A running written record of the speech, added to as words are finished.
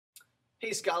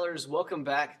Hey scholars, welcome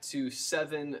back to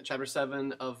chapter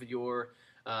 7 of your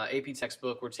AP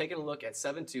textbook. We're taking a look at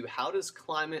 7.2, how does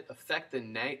climate affect the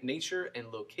nature and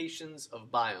locations of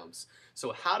biomes?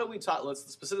 So how do we talk, let's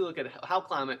specifically look at how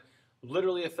climate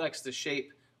literally affects the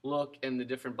shape, look, and the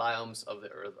different biomes of the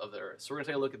Earth. So we're going to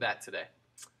take a look at that today.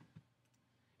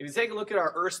 If you take a look at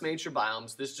our Earth's major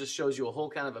biomes, this just shows you a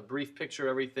whole kind of a brief picture of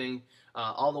everything,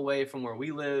 all the way from where we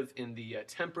live in the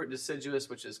temperate deciduous,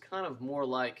 which is kind of more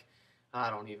like, I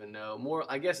don't even know.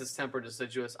 I guess it's temperate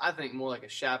deciduous. I think more like a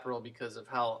chaparral because of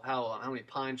how many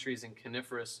pine trees and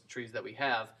coniferous trees that we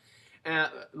have.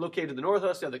 Located to the north of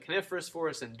us, we have the coniferous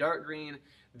forest in dark green,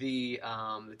 the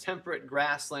temperate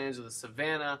grasslands of the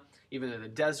savanna, even in the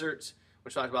desert,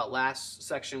 which we talked about last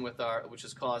section which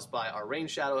is caused by our rain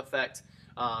shadow effect.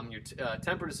 Your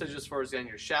temperate deciduous forest, again,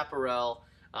 your chaparral.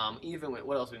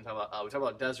 What else we can talk about? We talk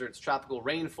about deserts, tropical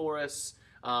rainforests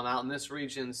out in this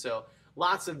region. So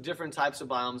lots of different types of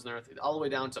biomes on Earth, all the way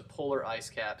down to polar ice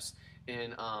caps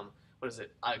in,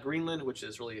 Greenland, which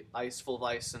is really full of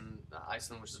ice, and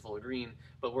Iceland, which is full of green.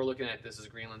 But we're looking at this as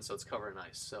Greenland, so it's covered in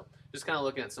ice. So just kind of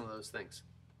looking at some of those things.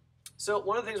 So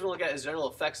one of the things we're looking at is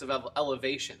general effects of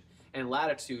elevation and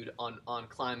latitude on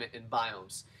climate and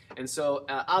biomes. And so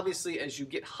obviously as you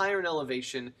get higher in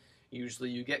elevation, usually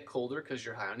you get colder because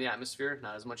you're higher in the atmosphere,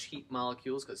 not as much heat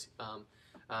molecules because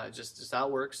just how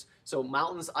it works. So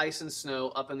mountains, ice, and snow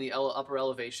up in the upper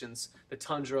elevations. The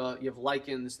tundra, you have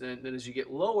lichens. Then as you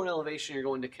get lower in elevation, you're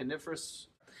going to coniferous.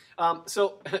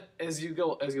 So as you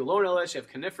go lower in elevation, you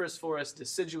have coniferous forests,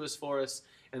 deciduous forests,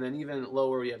 and then even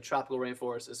lower, you have tropical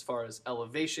rainforests as far as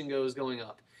elevation goes, going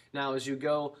up. Now, as you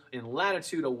go in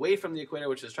latitude away from the equator,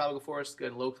 which is tropical forest,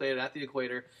 good, located at the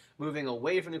equator, moving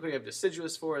away from the equator, you have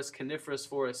deciduous forests, coniferous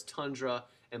forests, tundra,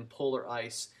 and polar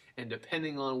ice. And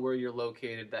depending on where you're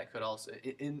located, that could also,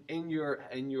 in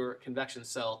your convection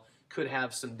cell, could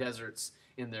have some deserts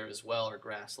in there as well, or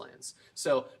grasslands.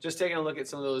 So just taking a look at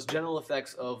some of those general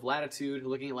effects of latitude,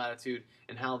 looking at latitude,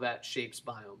 and how that shapes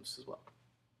biomes as well.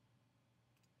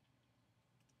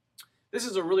 This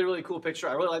is a really, really cool picture.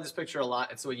 I really like this picture a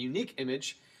lot. It's a unique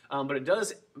image, but it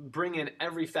does bring in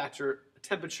every factor,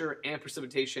 temperature and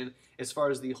precipitation, as far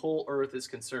as the whole Earth is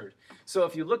concerned. So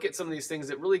if you look at some of these things,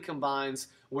 it really combines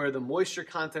where the moisture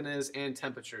content is and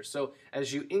temperature. So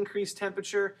as you increase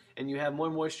temperature and you have more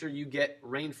moisture, you get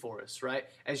rainforests, right?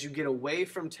 As you get away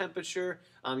from temperature,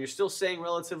 you're still staying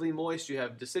relatively moist. You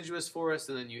have deciduous forests,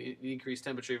 and then you increase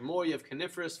temperature even more. You have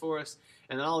coniferous forests,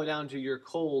 and then all the way down to your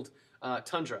cold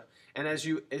tundra. And as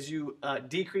you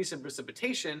decrease in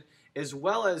precipitation, as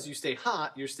well as you stay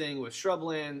hot, you're staying with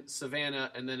shrubland, savanna,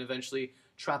 and then eventually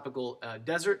tropical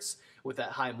deserts with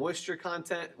that high moisture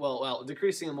content. Well,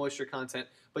 decreasing in moisture content,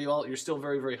 but you're still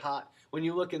very, very hot. When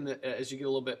you look as you get a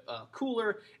little bit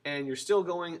cooler, and you're still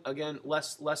going, again,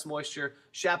 less moisture,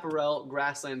 chaparral,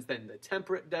 grasslands, then the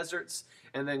temperate deserts,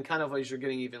 and then kind of as you're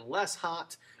getting even less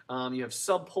hot, you have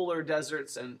subpolar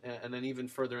deserts, and then even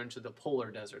further into the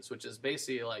polar deserts, which is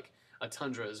basically like a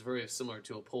tundra is very similar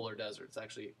to a polar desert. It's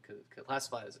actually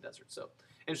classified as a desert. So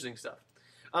interesting stuff.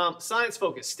 Science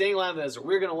focus, staying alive in the desert.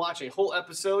 We're going to watch a whole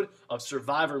episode of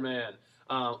Survivor Man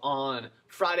on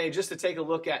Friday, just to take a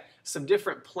look at some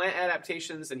different plant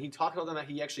adaptations, and he talked about them, that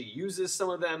he actually uses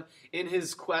some of them in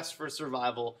his quest for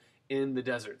survival in the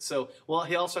desert. So,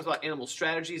 he also talks about animal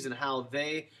strategies and how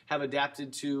they have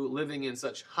adapted to living in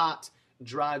such hot,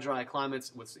 dry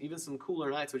climates with even some cooler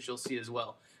nights, which you'll see as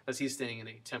well, as he's staying in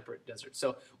a temperate desert.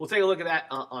 So we'll take a look at that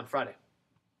on Friday.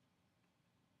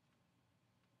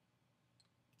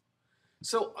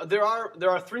 So there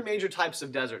are three major types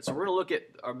of deserts. So we're going to look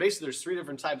at, basically there's three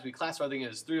different types. We classify everything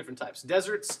as three different types: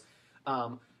 deserts,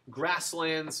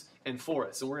 grasslands, and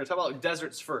forests. And we're going to talk about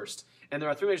deserts first. And there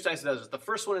are three major types of deserts. The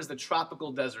first one is the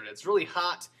tropical desert. It's really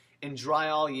hot and dry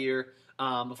all year.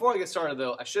 Before I get started,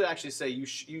 though, I should actually say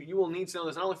you will need to know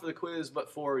this not only for the quiz, but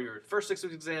for your first 6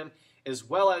 weeks exam, as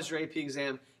well as your AP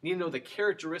exam. You need to know the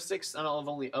characteristics, not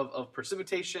only of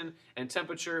precipitation and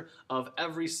temperature of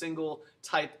every single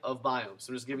type of biome.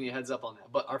 So I'm just giving you a heads up on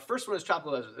that. But our first one is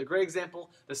tropical desert. A great example,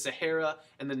 the Sahara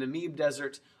and the Namib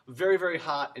Desert. Very, very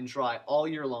hot and dry all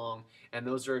year long, and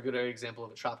those are a good example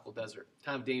of a tropical desert.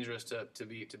 Kind of dangerous to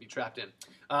be trapped in.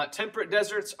 Temperate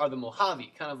deserts are the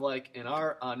Mojave, kind of like in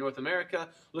our North America.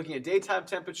 Looking at daytime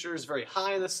temperatures, very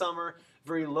high in the summer,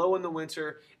 very low in the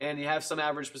winter, and you have some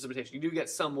average precipitation. You do get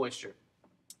some moisture.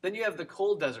 Then you have the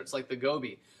cold deserts like the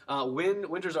Gobi.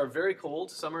 Winters are very cold,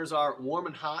 summers are warm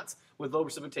and hot with low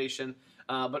precipitation,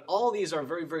 but all these are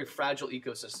very, very fragile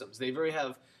ecosystems. They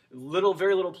have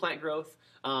very little plant growth.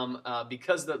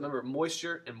 Because remember,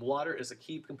 moisture and water is a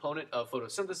key component of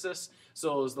photosynthesis.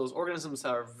 So those organisms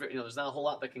are, there's not a whole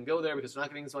lot that can go there because they're not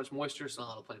getting as much moisture, so not a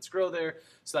lot of plants grow there.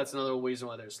 So that's another reason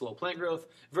why there's slow plant growth.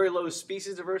 Very low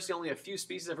species diversity. Only a few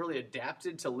species have really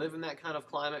adapted to live in that kind of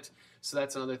climate. So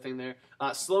that's another thing there.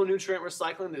 Slow nutrient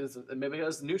recycling is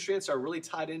because nutrients are really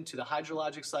tied into the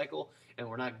hydrologic cycle, and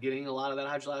we're not getting a lot of that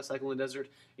hydrologic cycle in the desert.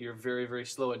 You're very, very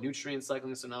slow at nutrient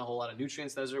cycling, so not a whole lot of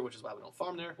nutrients in the desert, which is why we don't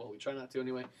farm there. Well, we try not to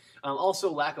anyway.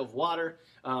 Also, lack of water,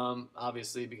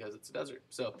 obviously, because it's a desert.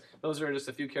 So those are just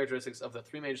a few characteristics of the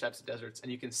three major types of deserts.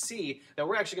 And you can see that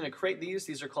we're actually going to create these.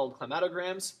 These are called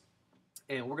climatograms.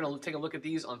 And we're going to take a look at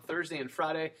these on Thursday and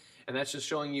Friday. And that's just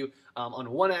showing you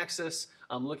on one axis,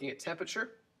 looking at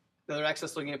temperature. The other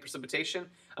axis looking at precipitation.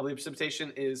 I believe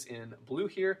precipitation is in blue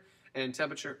here, and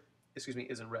temperature,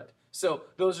 is in red. So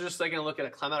those are just like going to look at a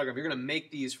climatogram. You're going to make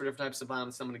these for different types of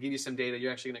biomes. So I'm going to give you some data.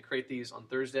 You're actually going to create these on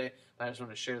Thursday. But I just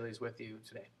want to share these with you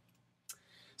today.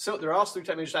 So there are also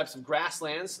three major types of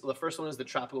grasslands. The first one is the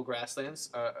tropical grasslands,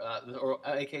 or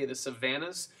aka the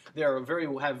savannas. They are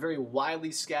have very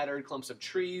widely scattered clumps of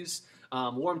trees,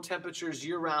 warm temperatures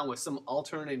year-round with some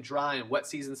alternating dry and wet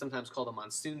seasons, sometimes called the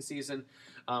monsoon season.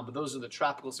 But those are the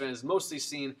tropical savannas, mostly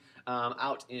seen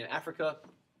out in Africa,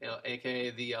 aka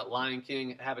the Lion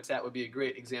King habitat would be a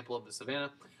great example of the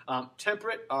savanna.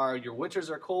 Temperate are your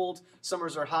winters are cold,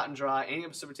 summers are hot and dry. Annual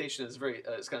precipitation is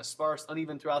it's kind of sparse,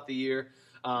 uneven throughout the year.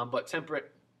 But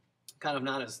temperate, kind of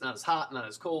not as hot, not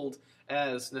as cold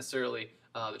as necessarily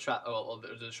the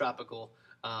tropical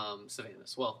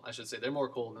savannas. Well, I should say they're more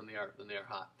cold than they are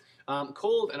hot.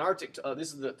 Cold and Arctic.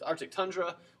 This is the Arctic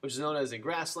tundra, which is known as a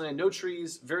grassland. No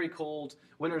trees, very cold.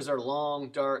 Winters are long,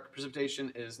 dark.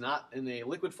 Precipitation is not in a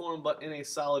liquid form, but in a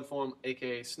solid form,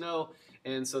 aka snow.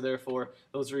 And so, therefore,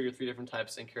 those are your three different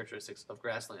types and characteristics of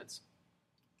grasslands.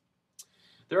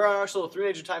 There are also three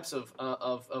major types of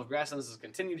grasslands. This is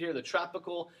continued here. The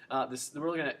tropical, we're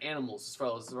looking at animals as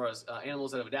far as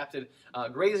animals that have adapted.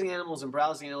 Grazing animals and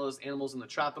browsing animals in the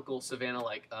tropical savanna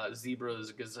like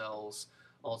zebras, gazelles,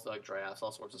 also like giraffes,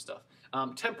 all sorts of stuff.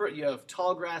 Temperate, you have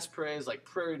tall grass prairies like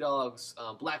prairie dogs,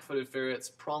 black-footed ferrets,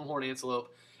 pronghorn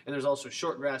antelope, and there's also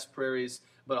short grass prairies.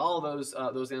 But all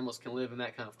of those animals can live in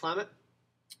that kind of climate.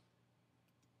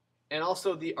 And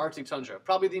also the Arctic tundra,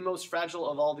 probably the most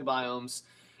fragile of all the biomes.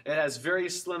 It has very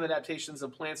slim adaptations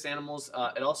of plants and animals.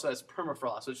 It also has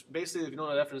permafrost, which basically, if you don't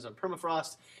know the definition of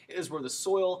permafrost, is where the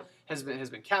soil has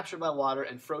been captured by water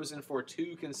and frozen for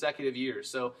 2 consecutive years.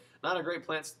 So not a great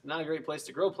place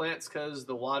to grow plants because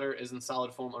the water is in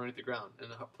solid form underneath the ground, and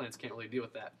the plants can't really deal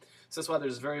with that. So that's why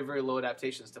there's very, very low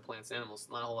adaptations to plants and animals.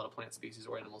 Not a whole lot of plant species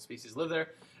or animal species live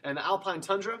there. And the alpine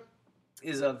tundra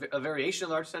is a variation of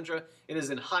the Arctic tundra. It is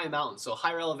in high mountains, so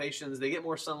higher elevations. They get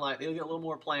more sunlight. They get a little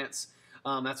more plants.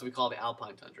 That's what we call the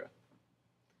alpine tundra.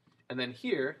 And then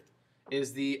here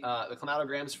is the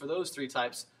climatograms for those three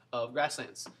types of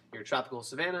grasslands. Your tropical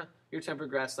savanna, your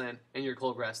temperate grassland, and your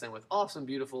cold grassland with awesome,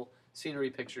 beautiful scenery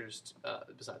pictures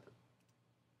beside them.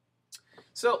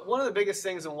 So one of the biggest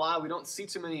things and why we don't see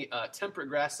too many temperate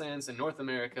grasslands in North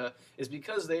America is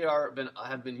because they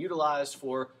have been utilized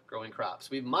for growing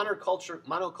crops. We've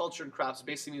monocultured crops.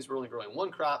 Basically means we're only growing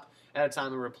one crop at a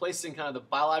time and replacing kind of the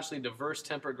biologically diverse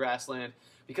temperate grassland.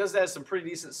 Because that has some pretty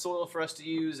decent soil for us to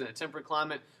use in a temperate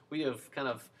climate, we have kind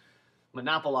of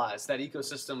monopolized that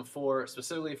ecosystem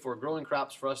specifically for growing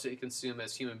crops for us to consume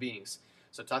as human beings.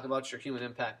 So talk about your human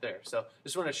impact there. So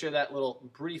just want to share that little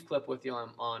brief clip with you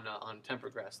on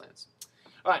temperate grasslands.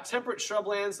 All right, temperate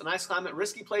shrublands, a nice climate,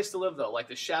 risky place to live though, like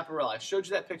the chaparral. I showed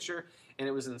you that picture, and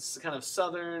it was in kind of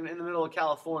southern, in the middle of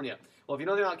California. Well, if you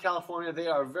know anything about California, they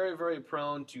are very, very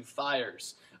prone to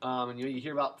fires. And you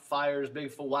hear about fires, big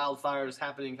wildfires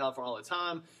happening in California all the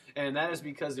time, and that is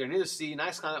because they're near the sea,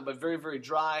 nice climate, but very, very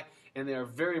dry, and they are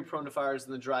very prone to fires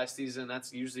in the dry season.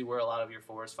 That's usually where a lot of your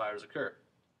forest fires occur.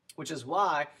 Which is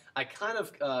why I kind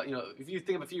of, if you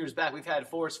think of a few years back, we've had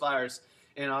forest fires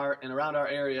in around our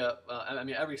area.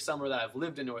 Every summer that I've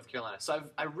lived in North Carolina. So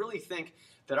I really think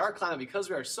that our climate, because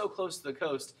we are so close to the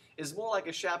coast, is more like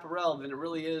a chaparral than it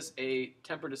really is a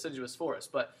temperate deciduous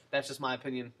forest. But that's just my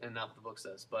opinion, and not what the book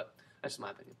says. But that's just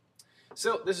my opinion.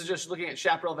 So this is just looking at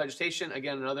chaparral vegetation.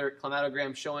 Again, another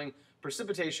climatogram showing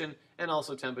precipitation and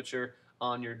also temperature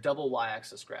on your double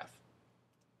y-axis graph.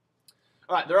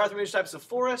 All right, there are three major types of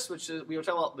forests, which is, we were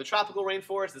talking about the tropical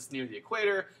rainforest. It's near the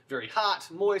equator, very hot,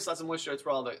 moist, lots of moisture. That's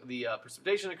where all the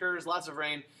precipitation occurs, lots of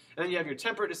rain. And then you have your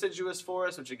temperate deciduous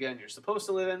forest, which again, you're supposed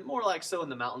to live in, more like so in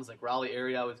the mountains, like Raleigh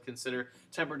area, I would consider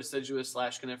temperate deciduous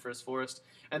 / coniferous forest.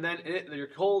 And then your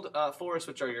cold forests,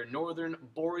 which are your northern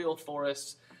boreal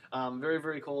forests. Very,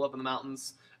 very cold up in the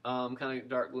mountains, kind of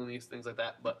dark, gloomy, things like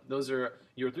that. But those are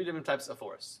your 3 different types of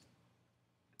forests.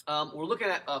 We're looking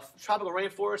at tropical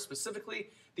rainforest specifically.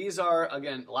 These are,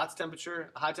 again, lots of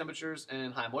temperature, high temperatures,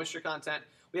 and high moisture content.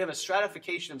 We have a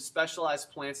stratification of specialized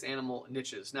plants and animal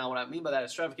niches. Now, what I mean by that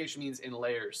is stratification means in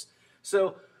layers.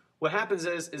 So what happens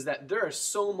is that there are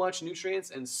so much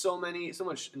nutrients and so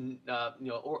much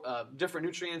different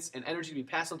nutrients and energy to be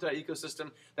passed on through that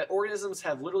ecosystem that organisms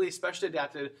have literally specially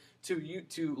adapted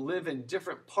to live in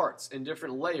different parts, in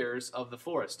different layers of the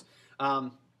forest.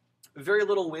 Very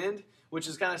little wind, which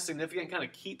is kind of significant, kind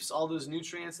of keeps all those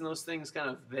nutrients and those things kind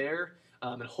of there.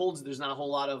 It holds, there's not a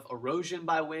whole lot of erosion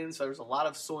by wind, so there's a lot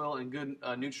of soil and good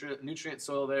nutrient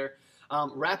soil there.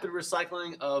 Rapid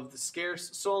recycling of the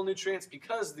scarce soil nutrients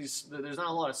because there's not a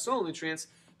whole lot of soil nutrients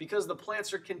because the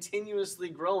plants are continuously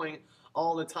growing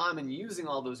all the time and using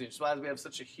all those nutrients. That's why we have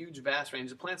such a huge, vast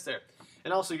range of plants there.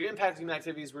 And also your impact human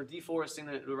activities, we're deforesting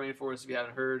the rainforest, if you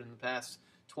haven't heard, in the past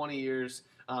 20 years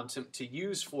to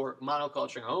use for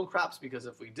monoculturing our own crops, because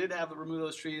if we did have to remove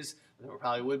those trees, there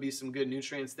probably would be some good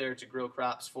nutrients there to grow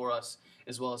crops for us,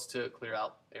 as well as to clear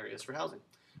out areas for housing.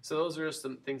 So those are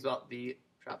some things about the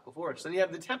tropical forest. Then you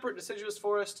have the temperate deciduous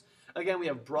forest. Again, we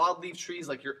have broadleaf trees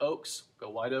like your oaks, go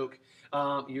white oak,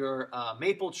 your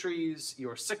maple trees,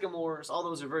 your sycamores. All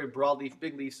those are very broadleaf,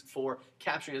 big leaves for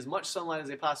capturing as much sunlight as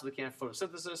they possibly can for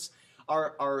photosynthesis.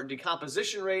 Our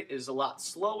decomposition rate is a lot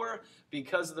slower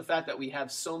because of the fact that we have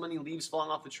so many leaves falling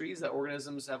off the trees that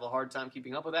organisms have a hard time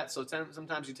keeping up with that. So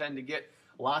sometimes you tend to get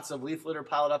lots of leaf litter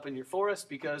piled up in your forest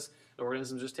because the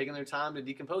organisms are just taking their time to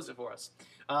decompose it for us.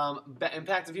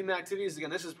 Impact of human activities, again,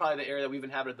 this is probably the area that we've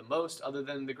inhabited the most other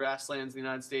than the grasslands in the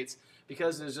United States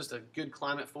because there's just a good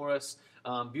climate for us,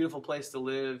 beautiful place to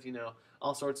live,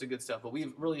 all sorts of good stuff. But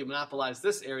we've really monopolized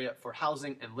this area for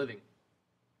housing and living.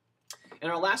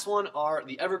 And our last one are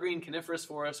the evergreen coniferous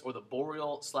forests, or the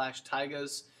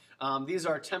boreal/taigas. These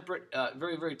are temperate,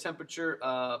 very, very temperature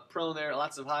prone there,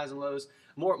 lots of highs and lows,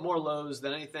 more lows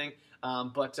than anything,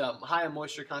 but high in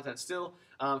moisture content still.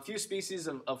 Few species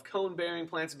of cone-bearing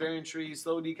plants, bearing trees,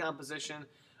 slow decomposition.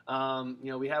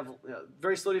 We have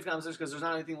very slow decomposition because there's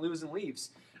not anything losing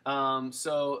leaves.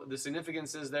 So the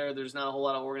significance is there's not a whole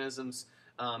lot of organisms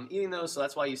eating those, so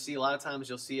that's why you see a lot of times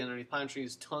you'll see underneath pine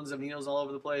trees tons of needles all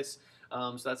over the place.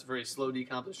 So that's very slow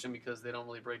decomposition because they don't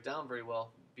really break down very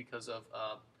well because of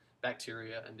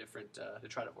bacteria and different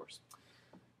detritivores.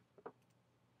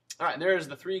 All right, and there's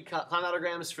the 3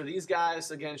 climatograms for these guys,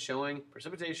 again showing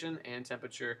precipitation and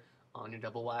temperature on your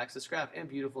double y-axis graph, and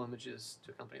beautiful images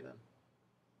to accompany them.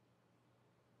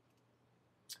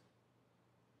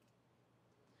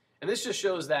 And this just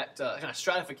shows that kind of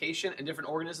stratification in different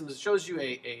organisms. It shows you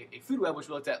a food web, which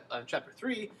we looked at in Chapter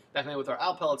 3, back with our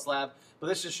owl pellets lab. But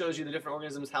this just shows you the different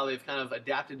organisms, how they've kind of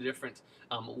adapted to different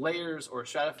layers or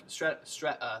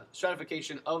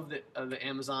stratification of the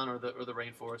Amazon or the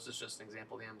rainforest. It's just an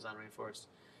example of the Amazon rainforest.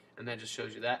 And that just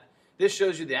shows you that. This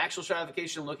shows you the actual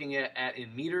stratification, looking at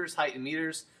in meters, height in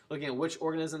meters, looking at which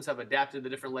organisms have adapted the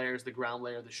different layers, the ground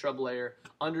layer, the shrub layer,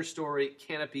 understory,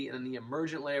 canopy, and then the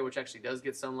emergent layer, which actually does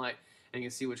get sunlight, and you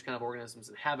can see which kind of organisms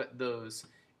inhabit those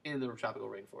in the tropical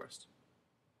rainforest.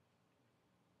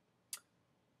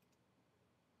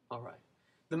 All right.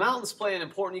 The mountains play an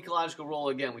important ecological role.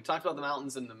 Again, we talked about the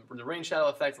mountains and the rain shadow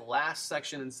effect the last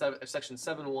section in section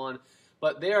 7.1,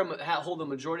 but they hold the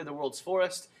majority of the world's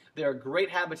forest. They are great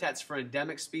habitats for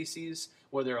endemic species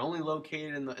where they're only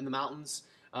located in the mountains.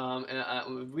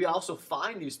 We also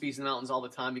find new species in the mountains all the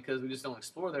time because we just don't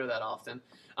explore there that often.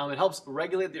 It helps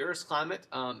regulate the Earth's climate,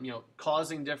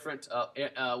 causing different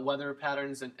weather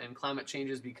patterns and climate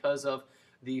changes because of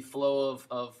the flow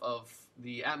of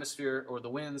the atmosphere or the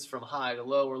winds from high to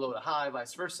low or low to high,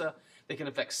 vice versa. They can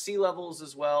affect sea levels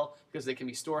as well because they can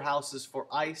be storehouses for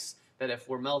ice that if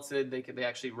we're melted, they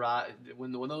actually rise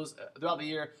when those throughout the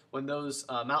year when those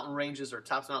mountain ranges or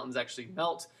tops mountains actually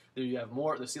melt. Then you have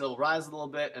the sea level rise a little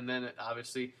bit, and then it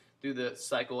obviously through the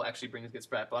cycle actually gets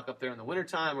back up there in the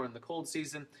wintertime or in the cold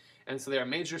season. And so they are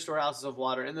major storehouses of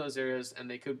water in those areas, and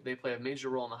they play a major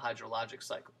role in the hydrologic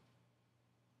cycle.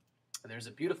 And there's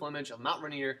a beautiful image of Mount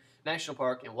Rainier National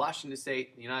Park in Washington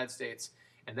State, the United States,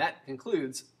 and that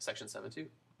concludes section 7.2.